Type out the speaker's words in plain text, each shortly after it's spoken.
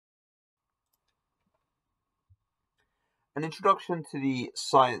An Introduction to the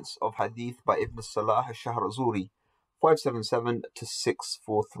Science of Hadith by Ibn Salah al-Shahrāzuri, 577 to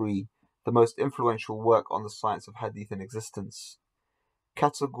 643, the most influential work on the science of Hadith in existence.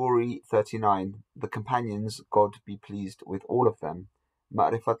 Category 39, the companions, God be pleased with all of them.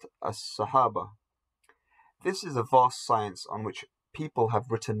 Ma'rifat as-Sahaba. This is a vast science on which people have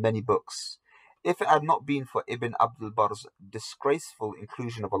written many books. If it had not been for Ibn Abdul Barr's disgraceful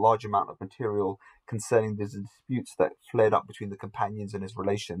inclusion of a large amount of material concerning the disputes that flared up between the companions and his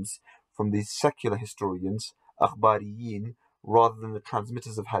relations from the secular historians, akhbariyin, rather than the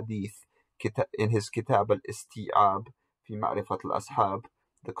transmitters of hadith, in his Kitab al-Isti'ab fi Ma'rifat al-Ashab,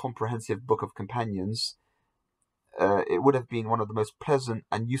 the comprehensive book of companions, it would have been one of the most pleasant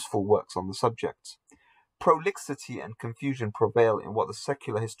and useful works on the subject. Prolixity and confusion prevail in what the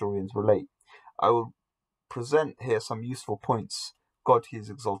secular historians relate. I will present here some useful points, God He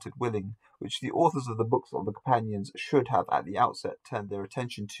is exalted willing, which the authors of the books of the companions should have at the outset turned their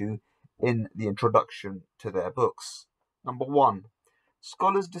attention to in the introduction to their books. Number 1.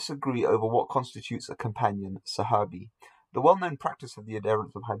 Scholars disagree over what constitutes a companion, Sahabi. The well-known practice of the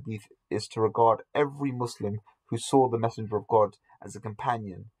adherents of Hadith is to regard every Muslim who saw the Messenger of God as a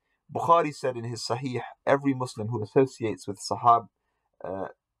companion. Bukhari said in his Sahih, every Muslim who associates with Sahiba,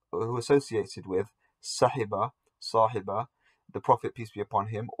 the Prophet, peace be upon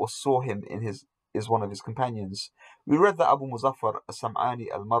him, or saw him is one of his companions. We read that Abu Muzaffar as-Sam'ani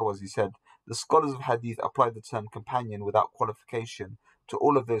al-Marwazi said, the scholars of Hadith apply the term companion without qualification to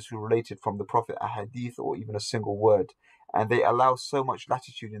all of those who related from the Prophet a hadith or even a single word, and they allow so much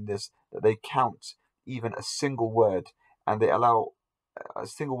latitude in this that they count even a single word, and they allow a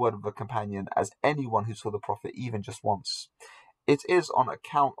single word of a companion as anyone who saw the Prophet even just once. It is on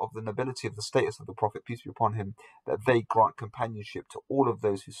account of the nobility of the status of the Prophet, peace be upon him, that they grant companionship to all of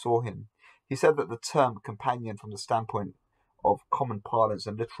those who saw him. He said that the term companion from the standpoint of common parlance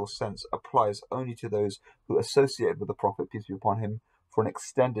and literal sense applies only to those who associated with the Prophet, peace be upon him, for an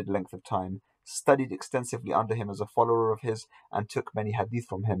extended length of time, studied extensively under him as a follower of his, and took many hadith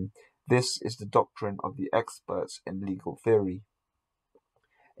from him. This is the doctrine of the experts in legal theory.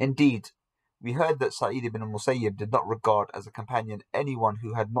 Indeed, we heard that Sa'id ibn al-Musayyib did not regard as a companion anyone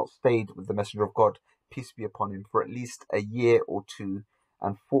who had not stayed with the Messenger of God, peace be upon him, for at least a year or two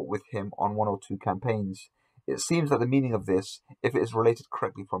and fought with him on 1 or 2 campaigns. It seems that the meaning of this, if it is related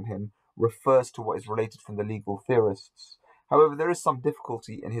correctly from him, refers to what is related from the legal theorists. However, there is some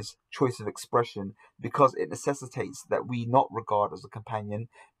difficulty in his choice of expression because it necessitates that we not regard as a companion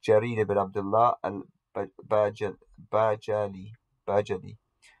Jarir ibn Abdullah al-Bajali.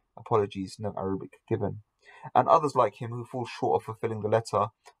 Apologies, no Arabic given. And others like him who fall short of fulfilling the letter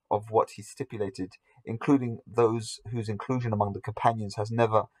of what he stipulated, including those whose inclusion among the companions has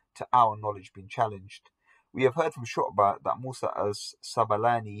never, to our knowledge, been challenged. We have heard from Shu'bah that Musa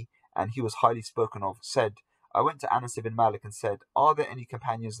al-Sabalani, and he was highly spoken of, said, I went to Anas ibn Malik and said, are there any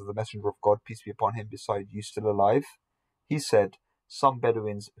companions of the Messenger of God, peace be upon him, beside you still alive? He said, some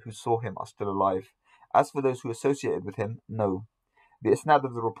Bedouins who saw him are still alive. As for those who associated with him, no. The isnad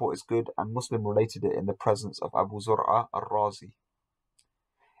of the report is good, and Muslim related it in the presence of Abu Zur'a al-Razi.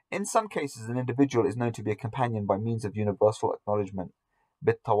 In some cases, an individual is known to be a companion by means of universal acknowledgement,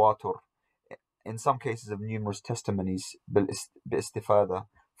 bit-tawatur. In some cases of numerous testimonies, bil-istifada,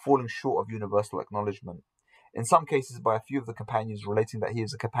 falling short of universal acknowledgement. In some cases by a few of the companions relating that he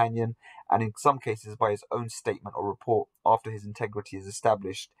is a companion, and in some cases by his own statement or report after his integrity is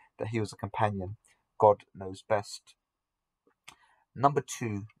established that he was a companion. God knows best. Number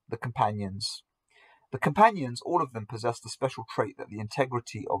 2, the companions. The companions, all of them, possess the special trait that the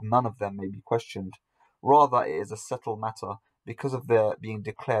integrity of none of them may be questioned. Rather, it is a settled matter because of their being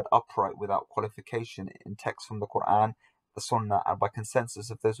declared upright without qualification in text from the Quran, the Sunnah, and by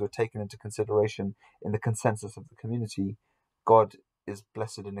consensus of those who are taken into consideration in the consensus of the community. God is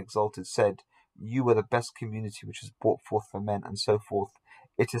blessed and exalted said, you were the best community which was brought forth for men, and so forth.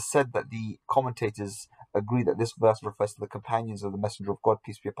 It is said that the commentators agree that this verse refers to the companions of the Messenger of God,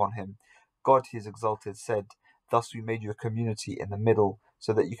 peace be upon him. God, He is exalted, said, thus we made you a community in the middle,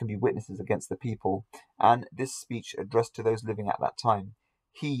 so that you can be witnesses against the people. And this speech addressed to those living at that time.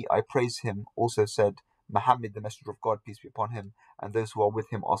 He, I praise him, also said, Muhammad, the Messenger of God, peace be upon him, and those who are with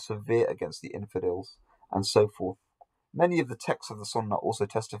him are severe against the infidels, and so forth. Many of the texts of the Sunnah also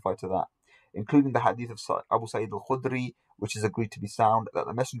testify to that, including the hadith of Abu Sa'id al-Khudri, which is agreed to be sound, that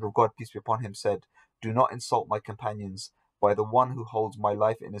the Messenger of God, peace be upon him, said, do not insult my companions. By the one who holds my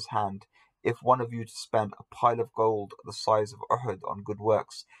life in his hand, if one of you to spend a pile of gold the size of Uhud on good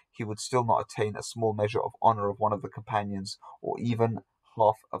works, he would still not attain a small measure of honor of one of the companions, or even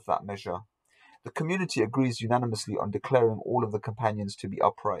half of that measure. The community agrees unanimously on declaring all of the companions to be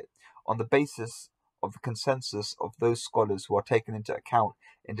upright, on the basis of the consensus of those scholars who are taken into account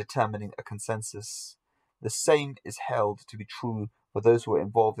in determining a consensus. The same is held to be true for those who are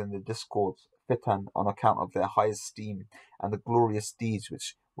involved in the discords, fitan, on account of their high esteem and the glorious deeds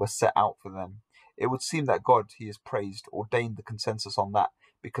which were set out for them. It would seem that God, He is praised, ordained the consensus on that,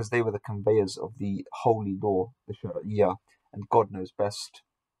 because they were the conveyors of the holy law, the Sharia, and God knows best.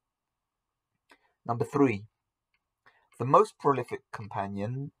 Number 3. The most prolific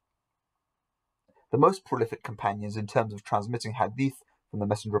companions in terms of transmitting hadith from the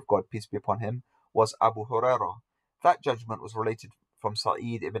Messenger of God, peace be upon him, was Abu Hurairah. That judgment was related from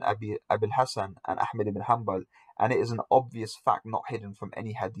Sa'id ibn Abi al-Hasan and Ahmad ibn Hanbal, and it is an obvious fact not hidden from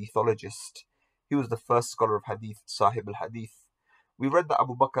any hadithologist. He was the first scholar of hadith, Sahib al-Hadith. We read that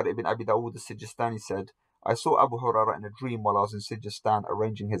Abu Bakr ibn Abi Dawud al-Sijistani said, I saw Abu Hurairah in a dream while I was in Sijistan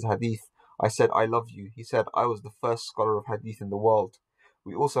arranging his hadith. I said, I love you. He said, I was the first scholar of hadith in the world.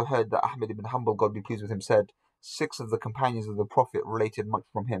 We also heard that Ahmad ibn Hanbal, God be pleased with him, said, 6 of the companions of the Prophet related much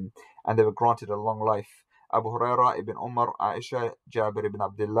from him, and they were granted a long life. Abu Hurairah, Ibn Umar, Aisha, Jabir ibn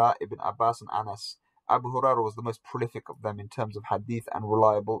Abdullah, Ibn Abbas, and Anas. Abu Hurairah was the most prolific of them in terms of hadith, and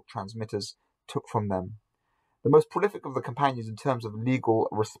reliable transmitters took from them. The most prolific of the companions in terms of legal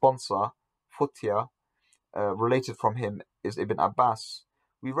responsa, futya, related from him is Ibn Abbas.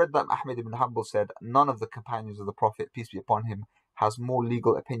 We read that Ahmad ibn Hanbal said, none of the companions of the Prophet, peace be upon him, has more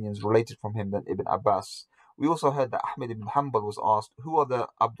legal opinions related from him than Ibn Abbas. We also heard that Ahmad ibn Hanbal was asked, who are the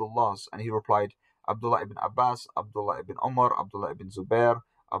Abdullahs? And he replied, Abdullah ibn Abbas, Abdullah ibn Umar, Abdullah ibn Zubair,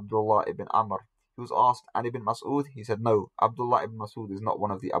 Abdullah ibn Amr. He was asked, and Ibn Mas'ud? He said, no, Abdullah ibn Mas'ud is not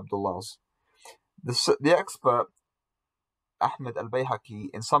one of the Abdullahs. The expert Ahmad al-Bayhaqi,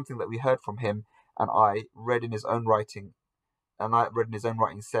 in something that we heard from him and I read in his own writing,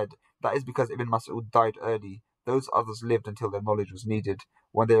 said, that is because Ibn Mas'ud died early. Those others lived until their knowledge was needed.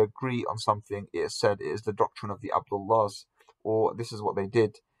 When they agree on something, it is said it is the doctrine of the Abdullahs, or this is what they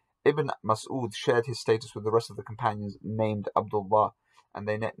did. Ibn Mas'ud shared his status with the rest of the companions named Abdullah, and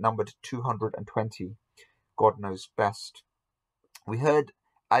they numbered 220. God knows best. We heard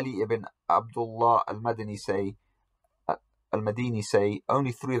Ali ibn Abdullah al-Madini say,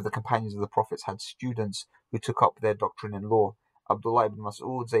 only 3 of the companions of the Prophets had students who took up their doctrine in law. Abdullah ibn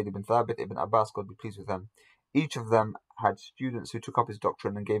Mas'ud, Zayd ibn Thabit, Ibn Abbas, God be pleased with them. Each of them had students who took up his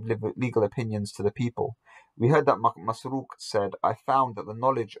doctrine and gave legal opinions to the people. We heard that Masruq said, I found that the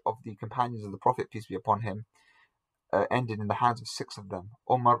knowledge of the companions of the Prophet, peace be upon him, ended in the hands of 6 of them: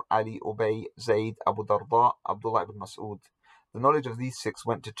 Umar, Ali, Ubay, Zayd, Abu Darda, Abdullah ibn Mas'ud. The knowledge of these 6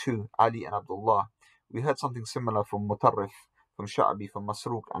 went to 2, Ali and Abdullah. We heard something similar from Mutarrif, from Sha'bi, from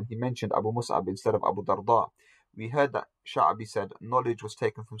Masruq, and he mentioned Abu Mus'ab instead of Abu Darda. We heard that Sha'bi said, knowledge was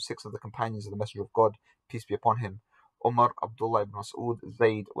taken from 6 of the companions of the Messenger of God, peace be upon him. Umar, Abdullah ibn Mas'ud,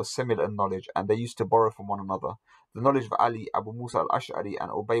 Zayd was similar in knowledge, and they used to borrow from one another. The knowledge of Ali, Abu Musa al-Ash'ari, and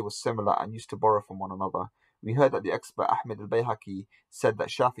Ubay was similar and used to borrow from one another. We heard that the expert Ahmad al-Bayhaqi said that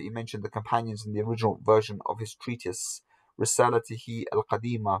Shafi'i mentioned the companions in the original version of his treatise, Risalatihi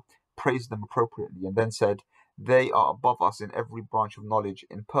al-Qadima, praised them appropriately, and then said, they are above us in every branch of knowledge,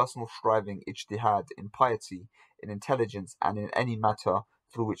 in personal striving, ijtihad, in piety, in intelligence, and in any matter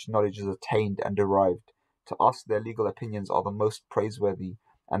through which knowledge is attained and derived. To us, their legal opinions are the most praiseworthy,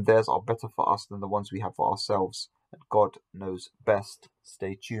 and theirs are better for us than the ones we have for ourselves. And God knows best.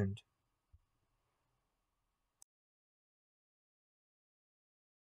 Stay tuned.